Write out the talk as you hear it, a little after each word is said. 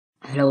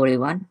Hello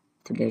everyone,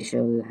 today I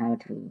show you how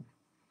to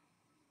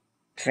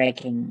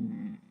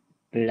tracking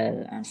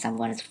blur on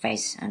someone's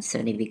face on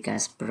Sony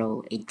Vegas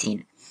Pro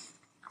 18.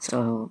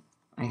 So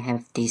I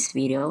have this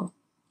video.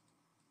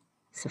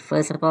 So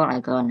first of all,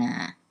 I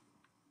gonna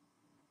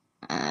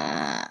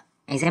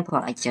example.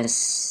 I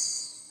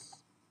just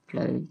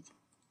blur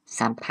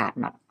some part,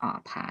 not all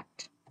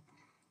part,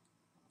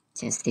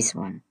 just this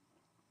one.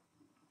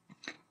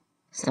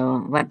 So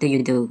what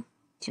do?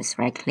 Just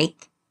right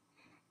click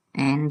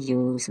and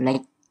you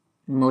select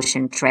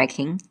motion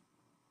tracking,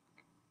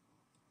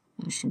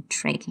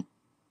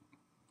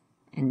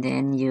 and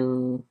then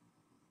you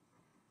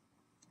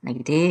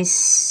like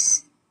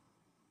this.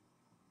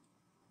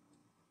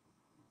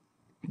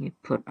 You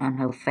put on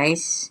her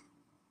face.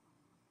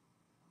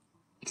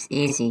 It's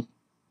easy.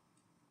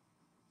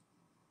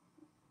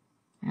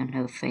 On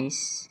her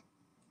face.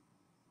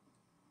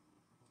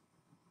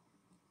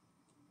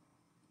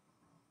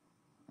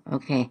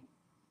 Okay.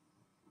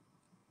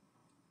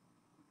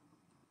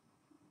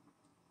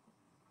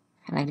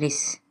 Like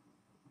this.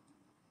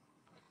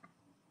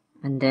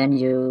 And then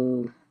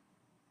you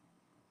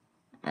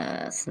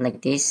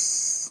select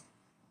this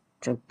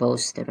to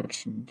both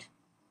directions.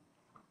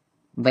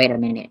 Wait a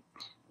minute.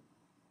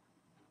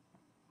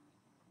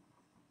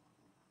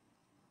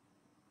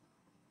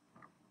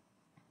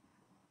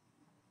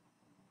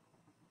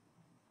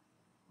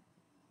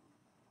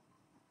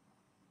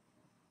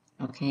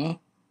 Okay.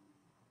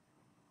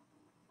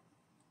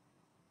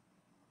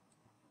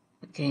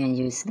 Okay, and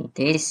you select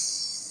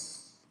this.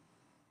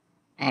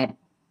 Add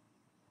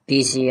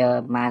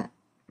visual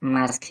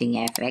masking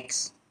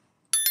effects.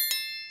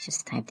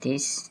 Just type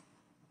this.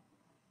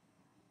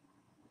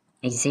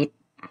 Exit.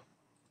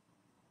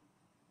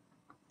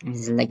 And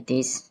select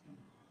this.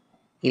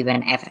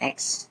 Even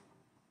FX.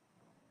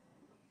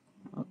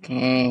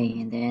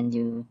 Okay, and then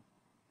you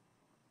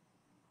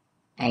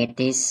add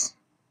this.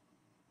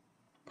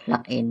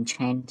 Plug in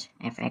change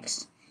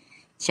FX.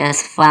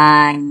 Just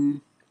find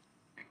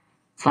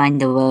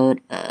the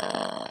word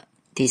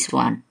this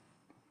one,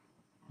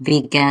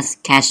 Vegas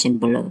cash and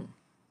blur.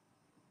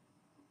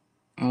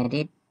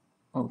 Edit.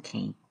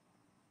 Okay.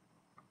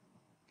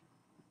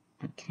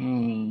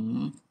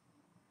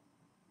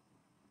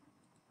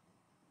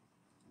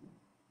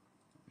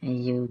 And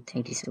you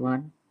take this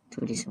one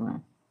to this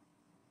one.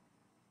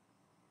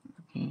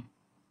 Okay.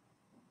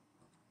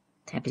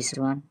 Tap this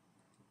one.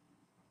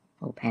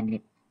 Open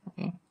it.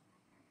 Okay.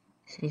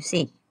 So you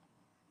see.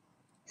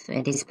 So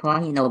at this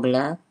point, no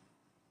blur,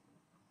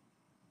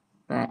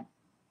 but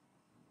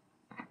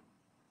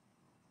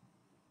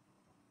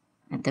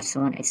at this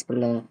one it's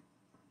blur.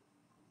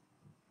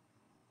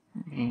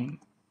 Okay.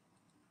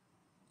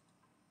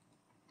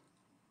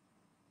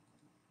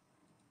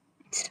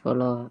 Let's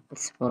follow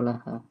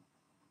her.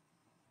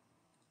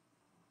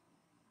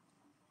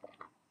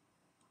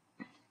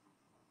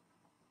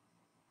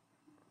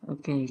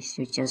 Okay,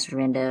 so just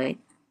render it.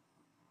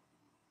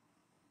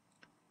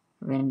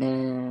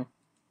 Render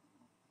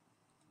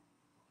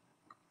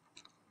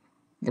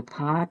the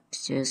part,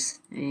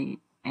 just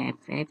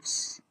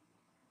FX,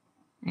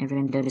 and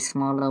render the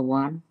smaller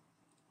one,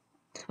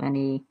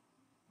 20,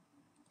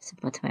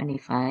 super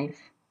 25,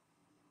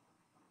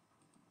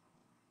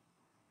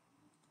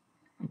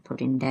 and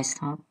put in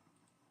desktop,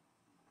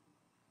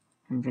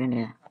 and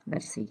render.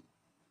 Let's see.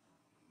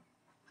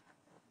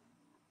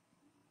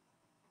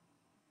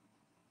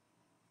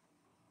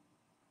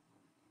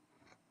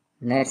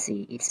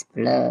 It's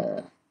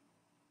blur.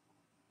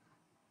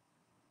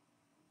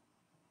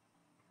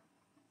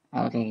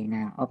 Okay,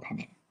 now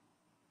open it.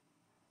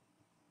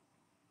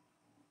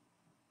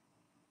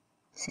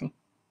 See?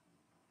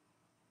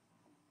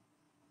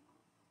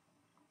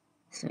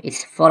 So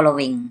it's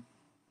following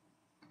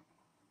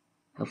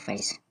her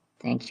face.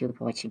 Thank you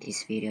for watching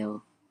this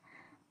video.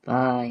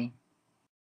 Bye.